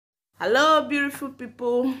Hello beautiful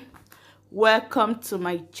people, welcome to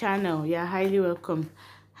my channel. You're highly welcome.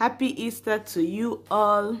 Happy Easter to you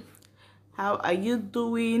all. How are you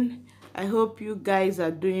doing? I hope you guys are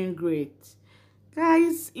doing great.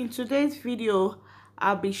 Guys, in today's video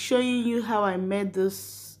I'll be showing you how I made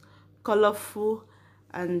this colorful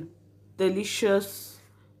and delicious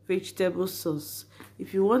vegetable sauce.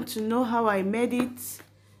 If you want to know how I made it,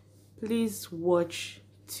 please watch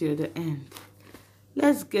till the end.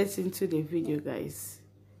 Let's get into the video, guys.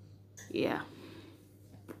 Yeah.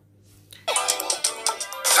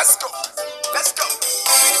 Let's go. Let's go.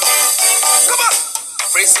 Come on.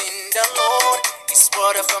 Praising the Lord is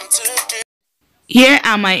what I've come to do. Here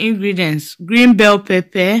are my ingredients: green bell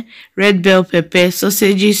pepper, red bell pepper,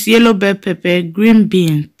 sausages, yellow bell pepper, green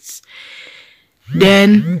beans,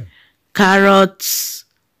 then carrots,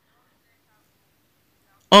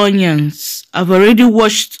 onions. I've already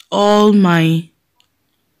washed all my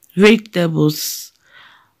vegetables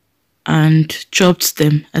and chopped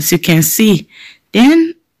them, as you can see.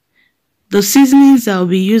 Then the seasonings I'll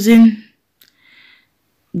be using: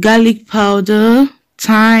 garlic powder,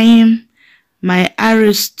 thyme, my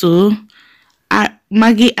aristo,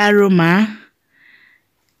 Maggi aroma,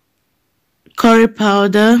 curry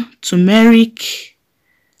powder, turmeric,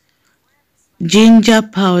 ginger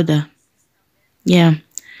powder. Yeah.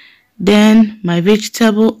 Then my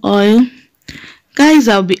vegetable oil. Guys,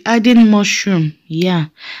 I'll be adding mushroom. Yeah,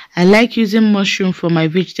 I like using mushroom for my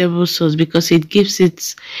vegetable sauce because it gives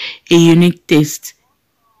it a unique taste.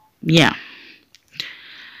 Yeah.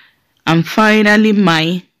 And finally,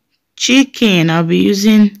 my chicken. I'll be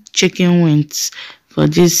using chicken wings for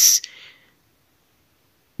this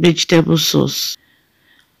vegetable sauce.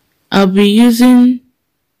 I'll be using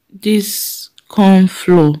this corn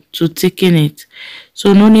flour to thicken it,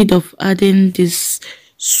 so no need of adding this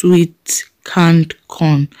sweet canned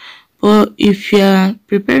corn. But if you're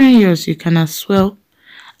preparing yours, you can as well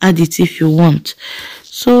add it if you want.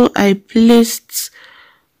 So I placed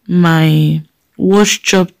my wash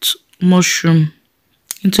chopped mushroom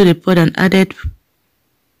into the pot and added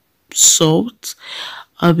salt.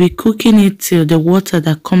 I'll be cooking it till the water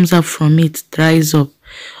that comes out from it dries up.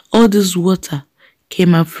 All this water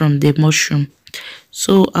came out from the mushroom,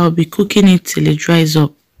 so I'll be cooking it till it dries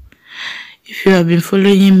up. If you have been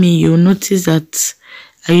following me, you'll notice that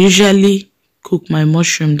I usually cook my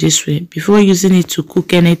mushroom this way before using it to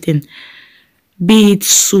cook anything, be it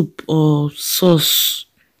soup or sauce.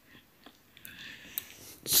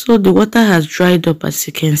 So the water has dried up, as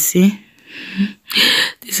you can see.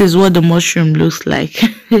 This is what the mushroom looks like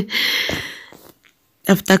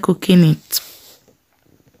after cooking it.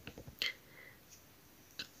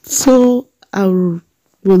 So I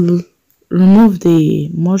will remove the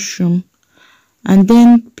mushroom and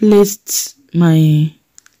then placed my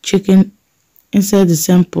chicken inside the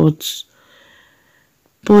same pot,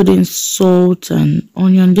 poured in salt and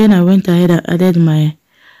onion. Then I went ahead and added my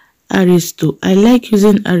aristo. I like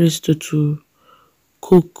using aristo to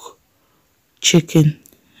cook chicken.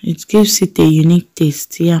 It gives it a unique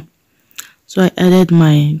taste. Yeah. So I added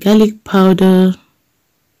my garlic powder,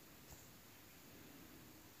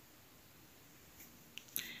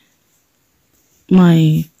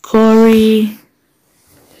 my curry,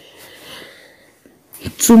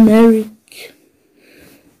 turmeric,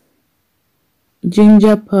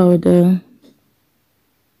 ginger powder,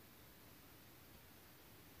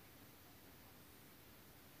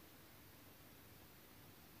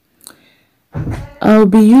 I'll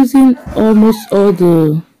be using almost all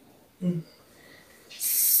the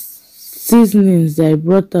seasonings I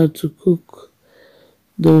brought out to cook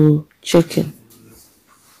the chicken.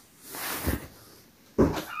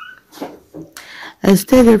 I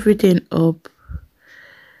stirred everything up.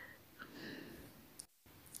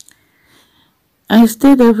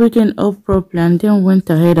 Properly and then went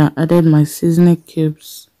ahead and added my seasoning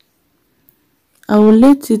cubes. I will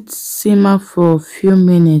let it simmer for a few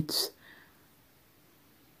minutes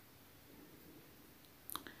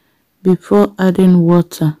before adding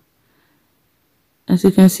water. As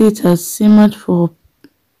you can see, it has simmered for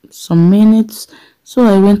some minutes, so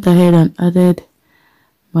I went ahead and added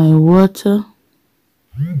my water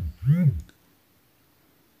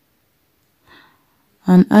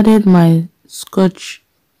and added my Scotch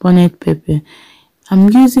bonnet pepper. I'm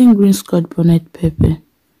using green Scotch bonnet pepper.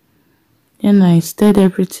 Then I stirred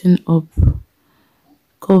everything up,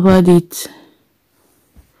 covered it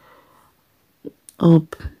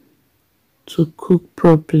up to cook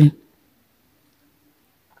properly.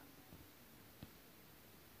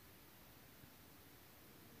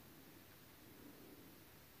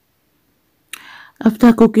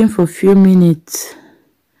 After cooking for a few minutes,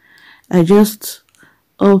 I just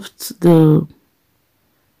off the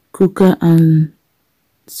cooker and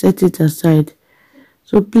set it aside.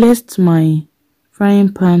 So placed my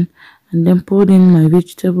frying pan and then poured in my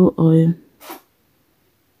vegetable oil.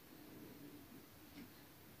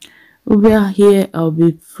 Over here I'll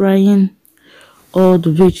be frying all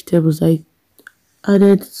the vegetables. I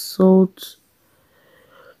added salt.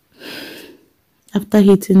 After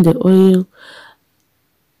heating the oil,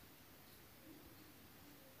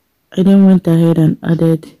 I then went ahead and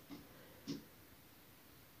added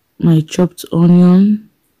my chopped onion,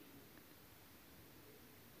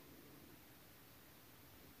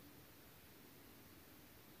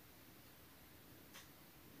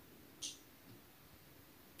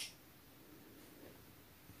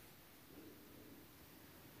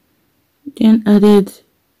 then added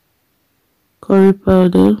curry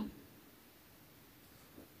powder,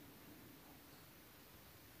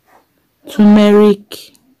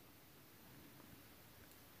 turmeric,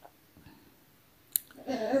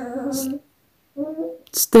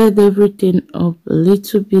 stirred everything up a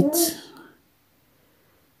little bit,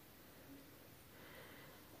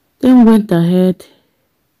 then went ahead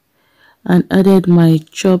and added my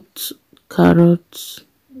chopped carrots,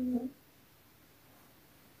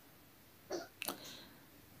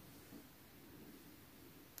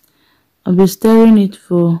 I'll be stirring it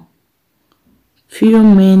for few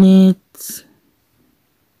minutes,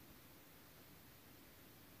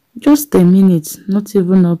 just a minute, not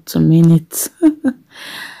even up to minutes.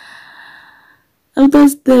 After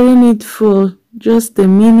stirring it for just a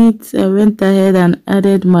minute, I went ahead and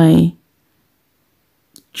added my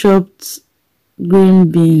chopped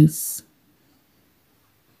green beans.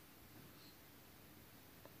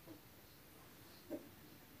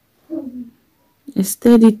 I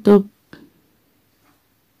stirred it up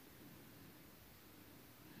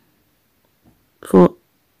for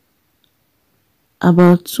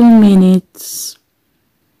about 2 minutes.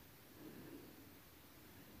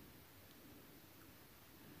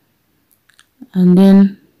 And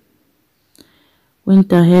then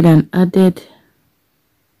went ahead and added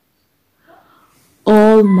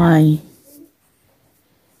all my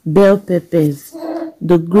bell peppers,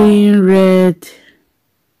 the green, red,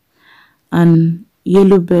 and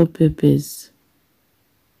yellow bell peppers.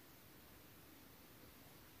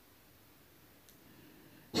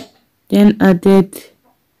 Then added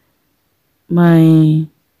my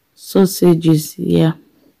sausages here.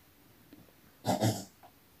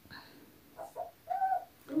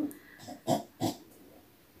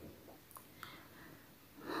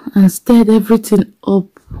 And stirred everything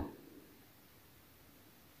up.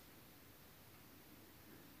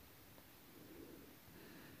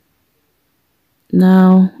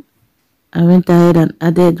 Now I went ahead and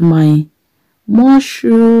added my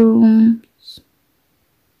mushrooms.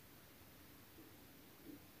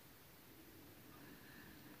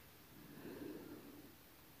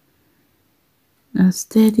 And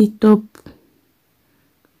stirred it up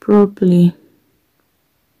properly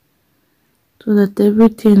so that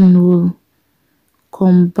everything will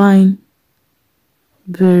combine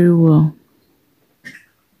very well.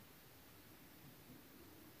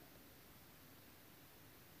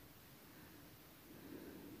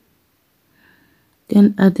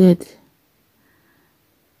 Then added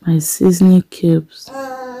my seasoning cubes.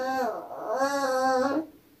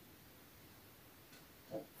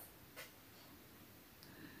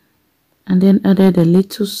 And then added a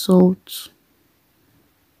little salt.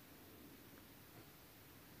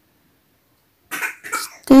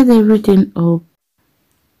 Stirred everything up.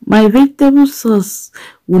 My vegetable sauce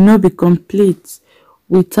will not be complete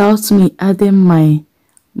without me adding my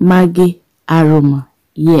Maggi aroma.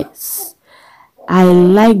 Yes, I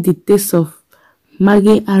like the taste of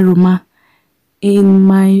Maggi aroma in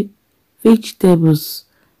my vegetables.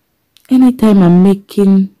 Anytime I'm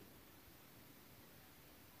making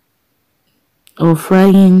or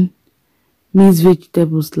frying mixed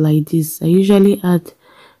vegetables like this, I usually add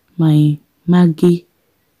my Maggi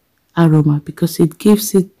aroma because it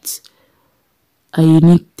gives it a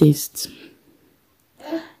unique taste.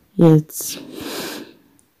 Yes.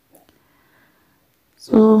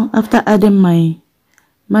 So after adding my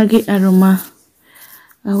Maggi aroma,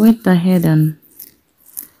 I went ahead and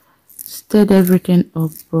stirred everything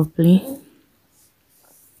up properly.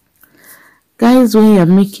 Guys, when you're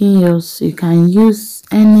making yours, you can use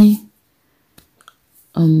any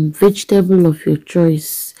vegetable of your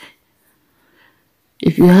choice.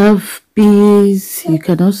 If you have peas, you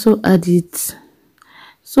can also add it.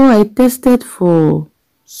 So I tested for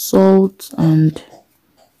salt and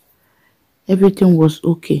everything was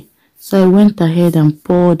okay. So I went ahead and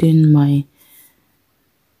poured in my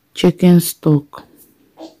chicken stock.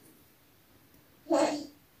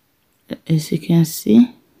 As you can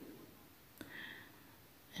see,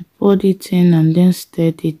 I poured it in and then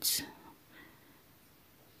stirred it.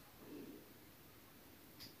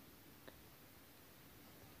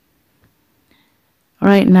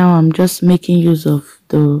 Right now I'm just making use of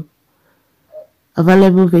the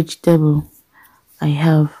available vegetable I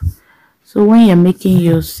have. So when you're making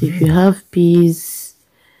yours, if you have peas,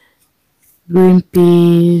 green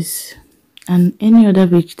peas, and any other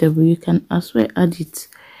vegetable, you can as well add it.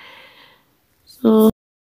 So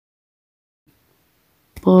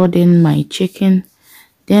poured in my chicken,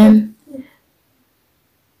 then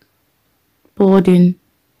poured in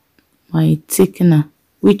my thickener,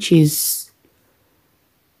 which is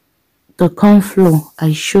the corn flour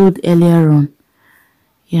I showed earlier on.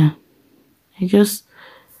 Yeah, I just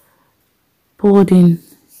poured in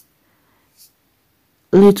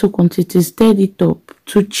little quantity, stirred it up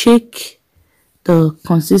to check the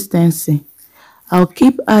consistency. I'll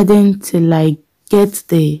keep adding till I get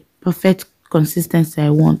the perfect consistency I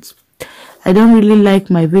want. I don't really like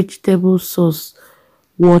my vegetable sauce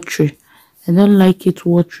watery. I don't like it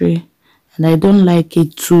watery, and I don't like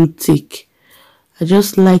it too thick. I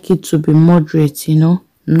just like it to be moderate, you know,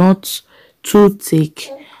 not too thick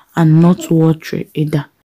and not watery either.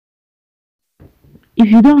 If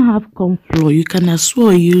you don't have corn flour, you can as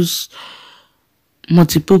well use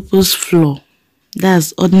multipurpose flour.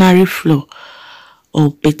 That's ordinary flour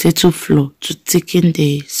or potato flour to thicken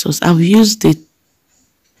the sauce. I've used it,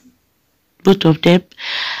 both of them.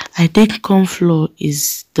 I think corn flour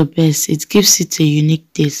is the best. It gives it a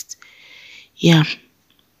unique taste. Yeah.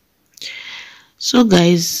 So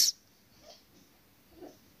guys,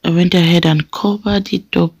 I went ahead and covered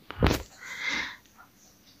it up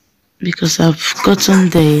because I've gotten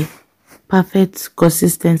the perfect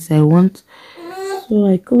consistency I want. So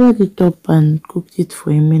I covered it up and cooked it for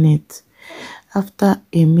a minute. After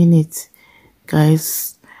a minute,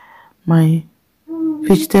 guys, my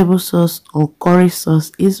vegetable sauce or curry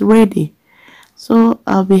sauce is ready. So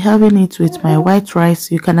I'll be having it with my white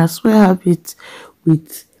rice. You can as well have it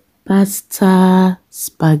with pasta,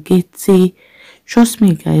 spaghetti. Trust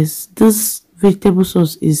me guys, this vegetable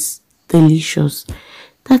sauce is delicious.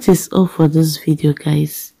 That is all for this video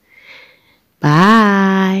guys.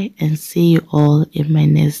 Bye and see you all in my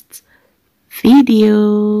next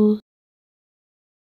video.